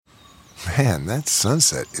Man, that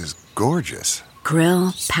sunset is gorgeous.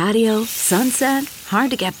 Grill, patio, sunset.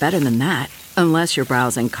 Hard to get better than that. Unless you're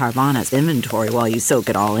browsing Carvana's inventory while you soak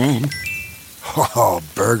it all in. Oh,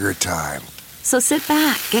 burger time. So sit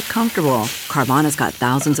back, get comfortable. Carvana's got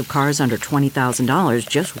thousands of cars under $20,000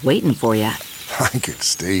 just waiting for you. I could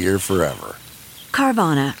stay here forever.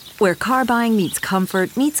 Carvana, where car buying meets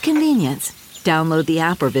comfort meets convenience. Download the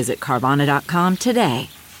app or visit Carvana.com today.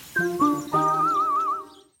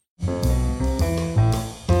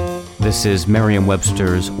 This is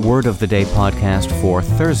Merriam-Webster's Word of the Day podcast for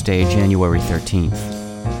Thursday, January 13th.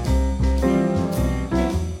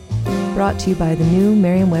 Brought to you by the new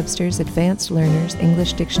Merriam-Webster's Advanced Learners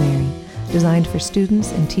English Dictionary, designed for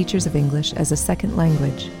students and teachers of English as a second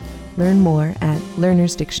language. Learn more at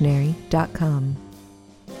learnersdictionary.com.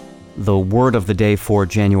 The word of the day for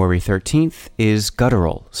January 13th is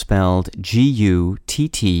guttural, spelled Guttural.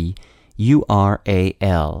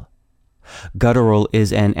 Guttural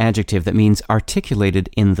is an adjective that means articulated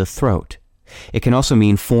in the throat. It can also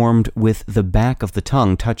mean formed with the back of the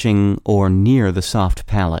tongue touching or near the soft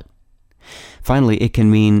palate. Finally, it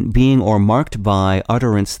can mean being or marked by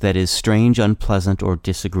utterance that is strange, unpleasant, or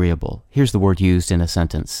disagreeable. Here's the word used in a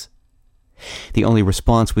sentence. The only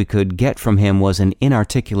response we could get from him was an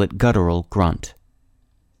inarticulate guttural grunt.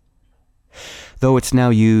 Though it's now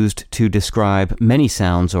used to describe many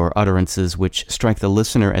sounds or utterances which strike the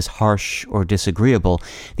listener as harsh or disagreeable,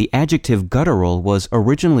 the adjective guttural was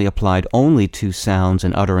originally applied only to sounds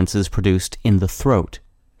and utterances produced in the throat.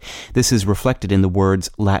 This is reflected in the word's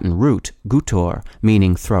Latin root, guttur,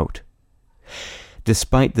 meaning throat.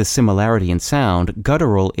 Despite the similarity in sound,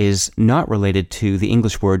 guttural is not related to the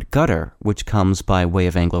English word gutter, which comes by way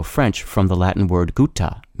of Anglo-French from the Latin word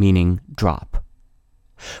gutta, meaning drop.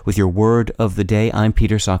 With your word of the day, I'm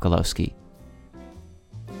Peter Sokolowski.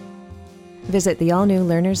 Visit the all-new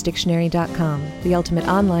learnersdictionary.com, the ultimate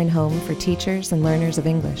online home for teachers and learners of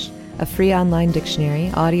English. A free online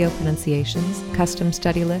dictionary, audio pronunciations, custom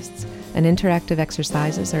study lists, and interactive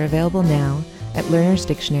exercises are available now at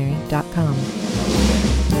learnersdictionary.com.